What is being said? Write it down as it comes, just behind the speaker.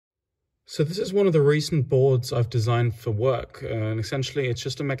So this is one of the recent boards I've designed for work, and essentially it's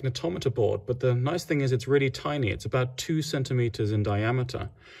just a magnetometer board, but the nice thing is it's really tiny. It's about 2 centimeters in diameter.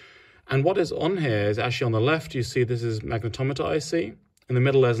 And what is on here is actually on the left, you see this is magnetometer IC. In the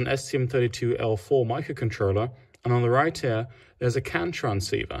middle there's an STM32L4 microcontroller, and on the right here there's a CAN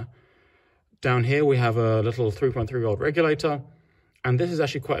transceiver. Down here we have a little 3.3 volt regulator. And this is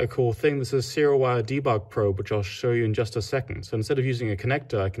actually quite a cool thing. This is a serial wire debug probe, which I'll show you in just a second. So instead of using a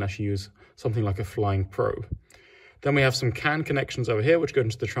connector, I can actually use something like a flying probe. Then we have some CAN connections over here, which go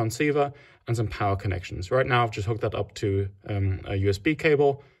into the transceiver, and some power connections. Right now, I've just hooked that up to a USB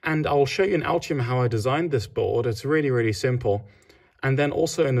cable. And I'll show you in Altium how I designed this board. It's really, really simple. And then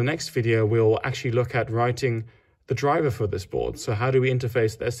also in the next video, we'll actually look at writing the driver for this board. So how do we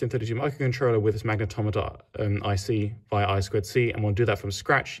interface the STM32 microcontroller with this magnetometer IC via I2C, and we'll do that from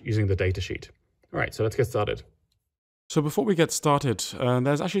scratch using the datasheet. All right, so let's get started. So before we get started,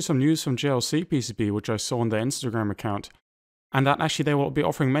 there's actually some news from JLCPCB, which I saw on their Instagram account, and that actually they will be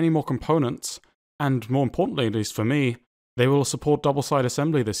offering many more components, and more importantly, at least for me, they will support double-side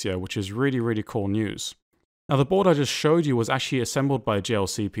assembly this year, which is really, really cool news. Now the board I just showed you was actually assembled by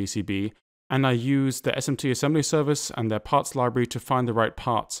JLCPCB, and I used the SMT assembly service and their parts library to find the right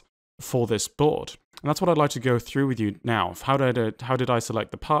parts for this board. And that's what I'd like to go through with you now. How did I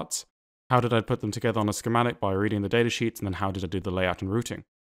select the parts? How did I put them together on a schematic by reading the datasheets? And then how did I do the layout and routing?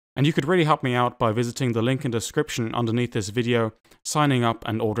 And you could really help me out by visiting the link in the description underneath this video, signing up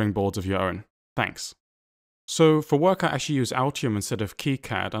and ordering boards of your own. Thanks. So for work, I actually use Altium instead of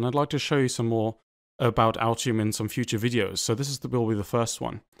KiCad, and I'd like to show you some more about Altium in some future videos. So this will be the first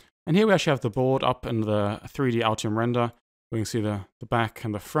one. And here we actually have the board up in the 3D Altium render. We can see the back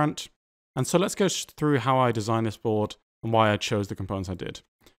and the front. And so let's go through how I designed this board and why I chose the components I did.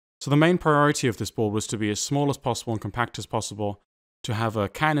 So the main priority of this board was to be as small as possible and compact as possible, to have a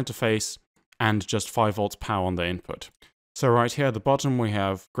CAN interface and just 5 volts power on the input. So right here at the bottom we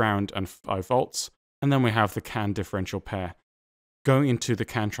have ground and 5 volts, and then we have the CAN differential pair. Going into the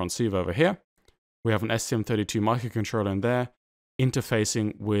CAN transceiver over here, we have an STM32 microcontroller in there,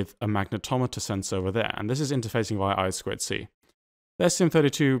 interfacing with a magnetometer sensor over there, and this is interfacing via I2C. The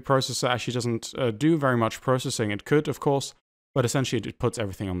STM32 processor actually doesn't do very much processing. It could, of course, but essentially it puts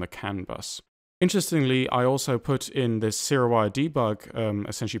everything on the CAN bus. Interestingly, I also put in this serial wire debug,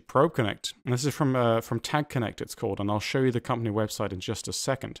 essentially probe connect, and this is from Tag Connect it's called, and I'll show you the company website in just a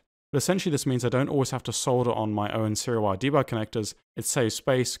second. But essentially this means I don't always have to solder on my own serial wire debug connectors. It saves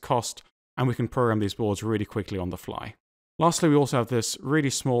space, cost, and we can program these boards really quickly on the fly. Lastly, we also have this really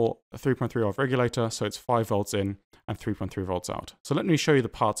small 3.3 volt regulator, so it's 5 volts in and 3.3 volts out. So let me show you the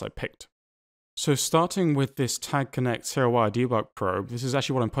parts I picked. So starting with this Tag Connect serial wire debug probe, this is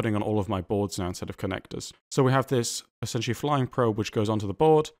actually what I'm putting on all of my boards now instead of connectors. So we have this essentially flying probe which goes onto the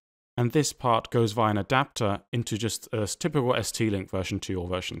board, and this part goes via an adapter into just a typical ST-Link version 2 or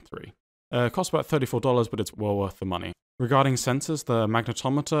version 3. It costs about $34, but it's well worth the money. Regarding sensors, the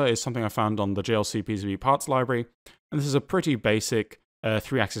magnetometer is something I found on the JLCPCB parts library, and this is a pretty basic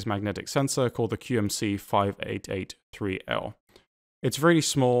 3-axis magnetic sensor called the QMC5883L. It's really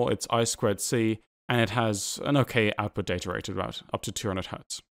small, it's I2C, and it has an okay output data rate of about up to 200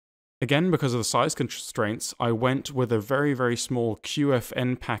 Hz. Again, because of the size constraints, I went with a very, very small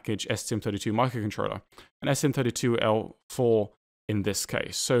QFN package STM32 microcontroller, an STM32L4 in this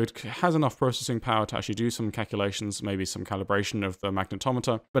case. So it has enough processing power to actually do some calculations, maybe some calibration of the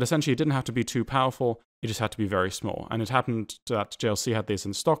magnetometer, but essentially it didn't have to be too powerful, it just had to be very small. And it happened that JLC had this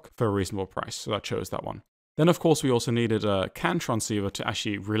in stock for a reasonable price, so I chose that one. Then of course we also needed a CAN transceiver to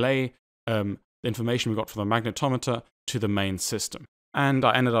actually relay the information we got from the magnetometer to the main system. And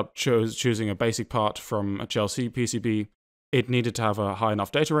I ended up choosing a basic part from a JLCPCB. It needed to have a high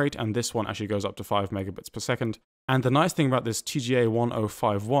enough data rate, and this one actually goes up to 5 megabits per second. And the nice thing about this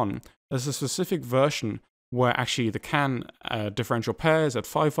TGA1051, there's a specific version where actually the CAN differential pair is at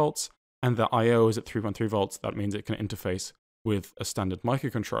 5 volts and the I/O is at 3.3 volts. That means it can interface with a standard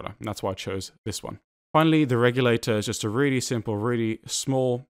microcontroller, and that's why I chose this one. Finally, the regulator is just a really simple, really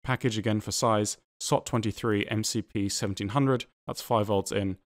small package again for size, SOT23 MCP1700. That's 5 volts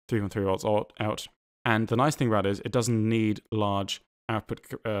in, 3.3 volts out. And the nice thing about it is it doesn't need large output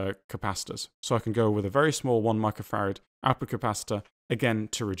capacitors. So I can go with a very small 1 microfarad output capacitor, again,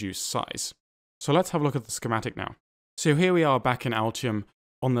 to reduce size. So let's have a look at the schematic now. So here we are back in Altium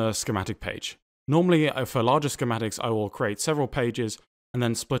on the schematic page. Normally, for larger schematics, I will create several pages and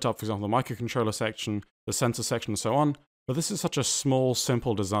then split up, for example, the microcontroller section, the sensor section, and so on. But this is such a small,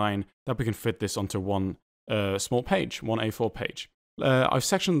 simple design that we can fit this onto one small page, one A4 page. I've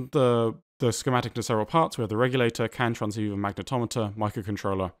sectioned the schematic into several parts. We have the regulator, CAN transceiver, magnetometer,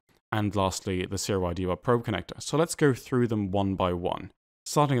 microcontroller, and lastly, the serial wire debug probe connector. So let's go through them one by one,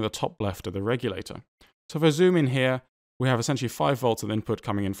 starting at the top left of the regulator. So if I zoom in here, we have essentially 5 volts of input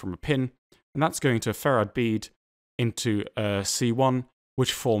coming in from a pin, and that's going to a ferrite bead into C1,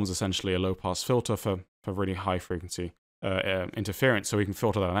 which forms essentially a low-pass filter for really high-frequency interference, so we can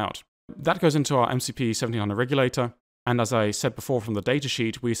filter that out. That goes into our MCP1700 regulator, and as I said before from the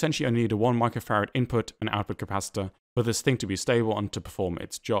datasheet, we essentially only need a 1 microfarad input and output capacitor for this thing to be stable and to perform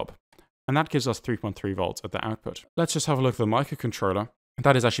its job. And that gives us 3.3 volts at the output. Let's just have a look at the microcontroller.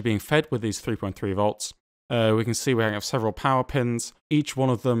 That is actually being fed with these 3.3 volts. We can see we have several power pins. Each one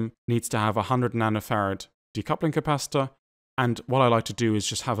of them needs to have a 100 nanofarad decoupling capacitor. And what I like to do is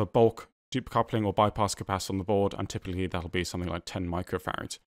just have a bulk decoupling or bypass capacitor on the board, and typically that'll be something like 10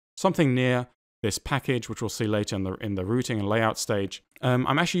 microfarads. Something near this package, which we'll see later in the routing and layout stage.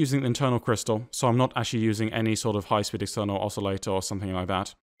 I'm actually using an internal crystal, so I'm not actually using any sort of high-speed external oscillator or something like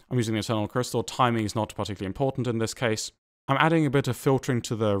that. I'm using the internal crystal. Timing is not particularly important in this case. I'm adding a bit of filtering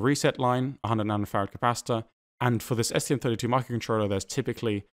to the reset line, 100 nanofarad capacitor, and for this STM32 microcontroller, there's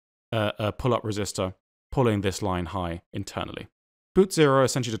typically a pull-up resistor pulling this line high internally. Boot 0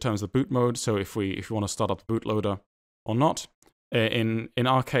 essentially determines the boot mode, so if we want to start up the bootloader or not. In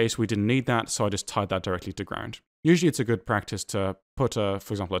our case, we didn't need that, so I just tied that directly to ground. Usually it's a good practice to put, for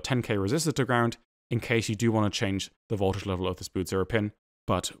example, a 10K resistor to ground in case you do want to change the voltage level of this boot 0 pin,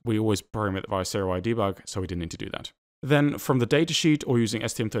 but we always program it via serial wire debug, so we didn't need to do that. Then from the datasheet or using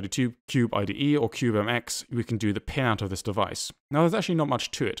STM32 Cube IDE or Cube MX, we can do the pin out of this device. Now there's actually not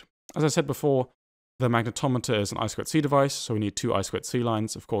much to it. As I said before, the magnetometer is an I2C device, so we need 2 I2C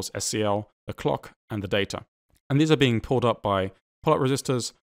lines, of course SCL, the clock, and the data. And these are being pulled up by pull-up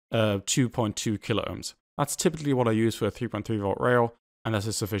resistors, 2.2 kilo ohms. That's typically what I use for a 3.3 volt rail, and this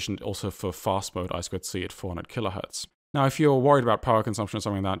is sufficient also for fast mode I2C at 400 kilohertz. Now, if you're worried about power consumption or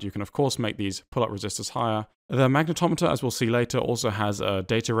something like that, you can of course make these pull-up resistors higher. The magnetometer, as we'll see later, also has a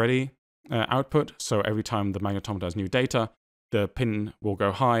data-ready output, so every time the magnetometer has new data, the pin will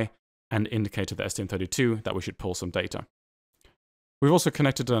go high and indicate to the STM32 that we should pull some data. We've also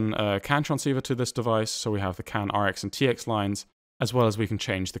connected a CAN transceiver to this device, so we have the CAN RX and TX lines, as well as we can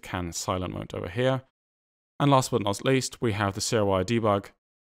change the CAN silent mode over here. And last but not least, we have the serial wire debug,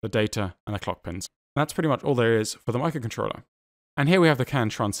 the data, and the clock pins. And that's pretty much all there is for the microcontroller. And here we have the CAN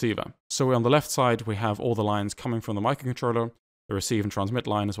transceiver. So on the left side, we have all the lines coming from the microcontroller, the receive and transmit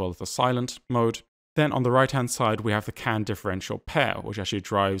line, as well as the silent mode. Then on the right-hand side, we have the CAN differential pair, which actually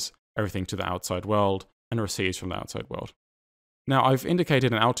drives everything to the outside world and receives from the outside world. Now, I've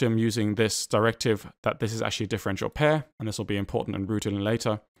indicated in Altium using this directive that this is actually a differential pair, and this will be important in routing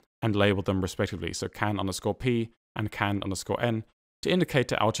later, and label them respectively, so CAN_P and CAN_N, to indicate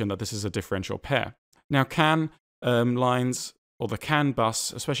to Altium that this is a differential pair. Now, CAN lines, or the CAN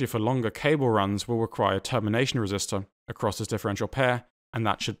bus, especially for longer cable runs, will require a termination resistor across this differential pair, and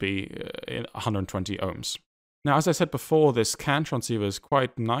that should be 120 ohms. Now, as I said before, this CAN transceiver is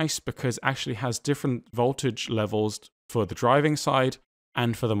quite nice because it actually has different voltage levels for the driving side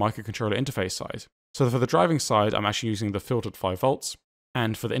and for the microcontroller interface side. So for the driving side, I'm actually using the filtered 5 volts,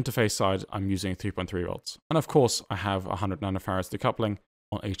 and for the interface side, I'm using 3.3 volts. And of course, I have 100 nanofarads decoupling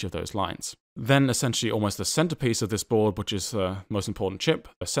on each of those lines. Then essentially almost the centerpiece of this board, which is the most important chip,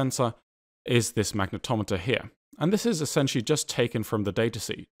 the sensor, is this magnetometer here. And this is essentially just taken from the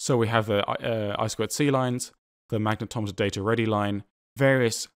datasheet. So we have the I2C lines, the magnetometer data ready line,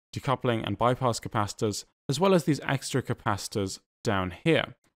 various decoupling and bypass capacitors, as well as these extra capacitors down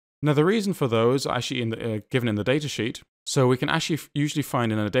here. Now the reason for those are actually given in the datasheet. So we can actually usually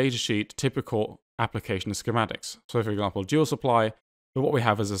find in a datasheet typical application schematics. So for example, dual supply, but what we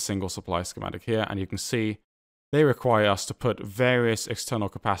have is a single supply schematic here, and you can see they require us to put various external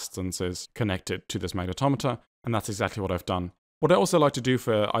capacitances connected to this magnetometer, and that's exactly what I've done. What I also like to do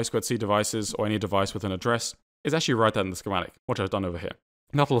for I2C devices or any device with an address is actually write that in the schematic, which I've done over here.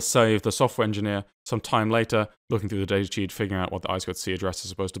 That'll save the software engineer some time later looking through the datasheet, figuring out what the I2C address is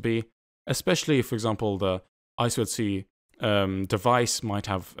supposed to be, especially if, for example, the I2C device might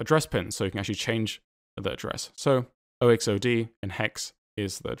have address pins, so you can actually change the address. So OXOD in hex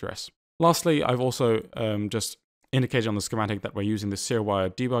is the address. Lastly, I've also just indicated on the schematic that we're using the serial wire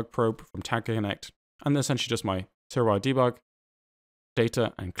debug probe from Tag Connect, and essentially just my serial wire debug,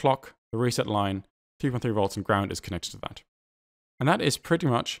 data and clock, the reset line, 3.3 volts and ground is connected to that. And that is pretty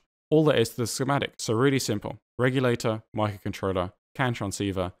much all there is to the schematic. So really simple. Regulator, microcontroller, CAN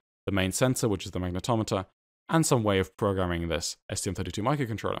transceiver, the main sensor, which is the magnetometer, and some way of programming this STM32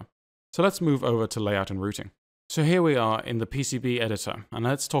 microcontroller. So let's move over to layout and routing. So here we are in the PCB editor, and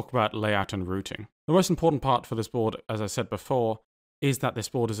let's talk about layout and routing. The most important part for this board, as I said before, is that this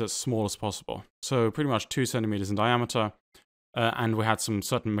board is as small as possible. So pretty much 2 centimeters in diameter, and we had some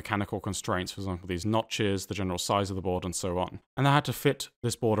certain mechanical constraints, for example, these notches, the general size of the board, and so on. And I had to fit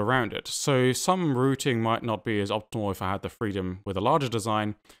this board around it. So some routing might not be as optimal if I had the freedom with a larger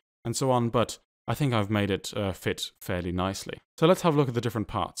design, and so on, but I think I've made it fit fairly nicely. So let's have a look at the different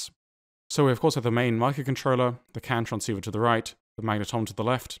parts. So we of course have the main microcontroller, the CAN transceiver to the right, the magnetometer to the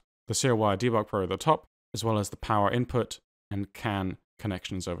left, the serial wire debug pro at the top, as well as the power input and CAN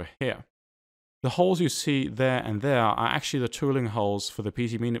connections over here. The holes you see there and there are actually the tooling holes for the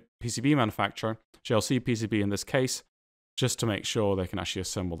PCB manufacturer, JLCPCB in this case, just to make sure they can actually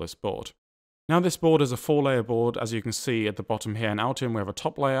assemble this board. Now this board is a 4-layer board. As you can see at the bottom here in Altium, we have a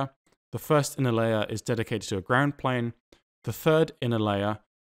top layer. The first inner layer is dedicated to a ground plane. The third inner layer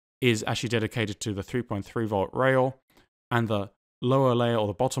is actually dedicated to the 3.3 volt rail, and the lower layer or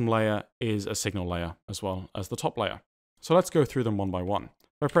the bottom layer is a signal layer as well as the top layer. So let's go through them one by one.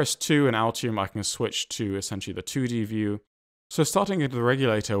 If I press 2 in Altium, I can switch to essentially the 2D view. So starting with the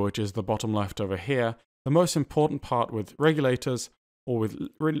regulator, which is the bottom left over here, the most important part with regulators or with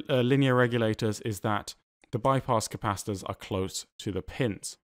linear regulators is that the bypass capacitors are close to the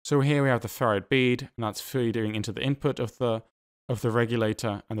pins. So here we have the ferrite bead, and that's feeding into the input of the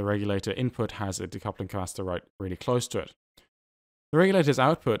regulator, and the regulator input has a decoupling capacitor right really close to it. The regulator's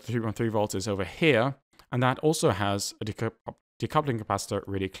output, 3.3 volts, is over here, and that also has a decoupling capacitor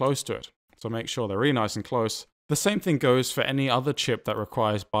really close to it. So make sure they're really nice and close. The same thing goes for any other chip that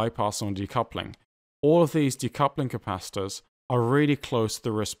requires bypass or decoupling. All of these decoupling capacitors are really close to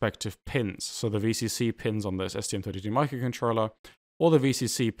the respective pins. So the VCC pins on this STM32 microcontroller, or the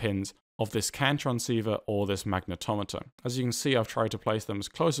VCC pins of this CAN transceiver or this magnetometer. As you can see, I've tried to place them as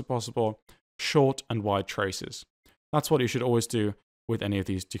close as possible, short and wide traces. That's what you should always do with any of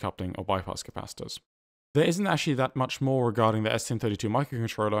these decoupling or bypass capacitors. There isn't actually that much more regarding the STM32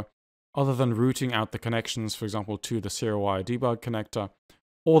 microcontroller, other than routing out the connections, for example, to the serial wire debug connector,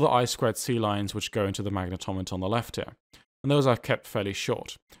 or the I2C lines which go into the magnetometer on the left here. And those I've kept fairly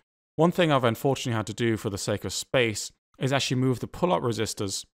short. One thing I've unfortunately had to do for the sake of space is actually move the pull-up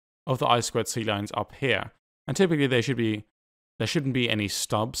resistors of the I2C lines up here. And typically there shouldn't be any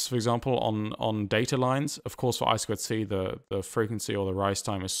stubs, for example, on data lines. Of course, for I2C, the frequency or the rise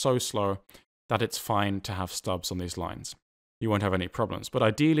time is so slow that it's fine to have stubs on these lines. You won't have any problems. But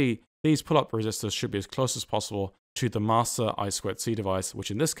ideally, these pull-up resistors should be as close as possible to the master I2C device,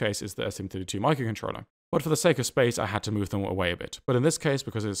 which in this case is the STM32 microcontroller. But for the sake of space, I had to move them away a bit. But in this case,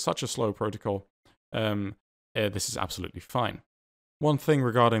 because it's such a slow protocol, this is absolutely fine. One thing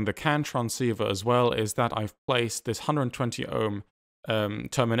regarding the CAN transceiver as well is that I've placed this 120 ohm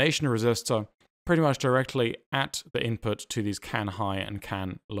termination resistor pretty much directly at the input to these CAN high and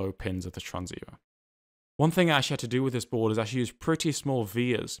CAN low pins of the transceiver. One thing I actually had to do with this board is actually use pretty small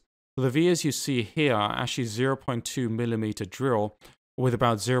vias. So the vias you see here are actually 0.2 millimeter drill with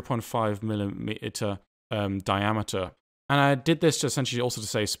about 0.5 millimeter diameter. And I did this to essentially also to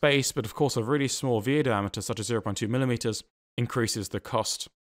save space, but of course a really small via diameter such as 0.2 millimeters increases the cost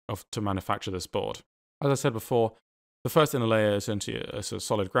to manufacture this board. As I said before, the first inner layer is a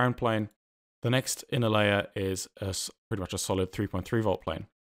solid ground plane. The next inner layer is pretty much a solid 3.3 volt plane.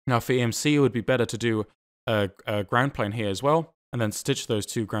 Now for EMC, it would be better to do a ground plane here as well, and then stitch those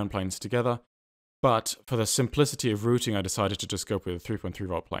two ground planes together. But for the simplicity of routing, I decided to just go with a 3.3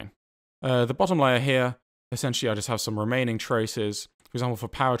 volt plane. The bottom layer here, essentially I just have some remaining traces. For example, for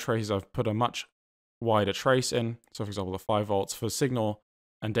power traces, I've put a much wider trace in. So for example, the 5 volts. For signal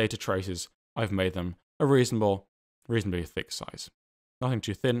and data traces, I've made them a reasonably thick size. Nothing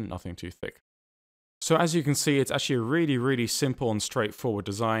too thin, nothing too thick. So as you can see, it's actually a really, really simple and straightforward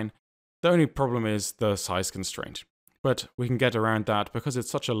design. The only problem is the size constraint. But we can get around that because it's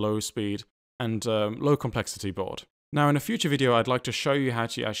such a low speed and low complexity board. Now in a future video, I'd like to show you how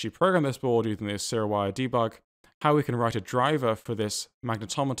to actually program this board using this serial wire debug, how we can write a driver for this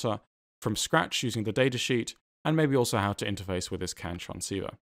magnetometer from scratch using the datasheet, and maybe also how to interface with this CAN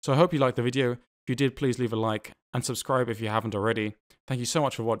transceiver. So I hope you liked the video. If you did, please leave a like and subscribe if you haven't already. Thank you so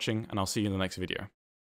much for watching, and I'll see you in the next video.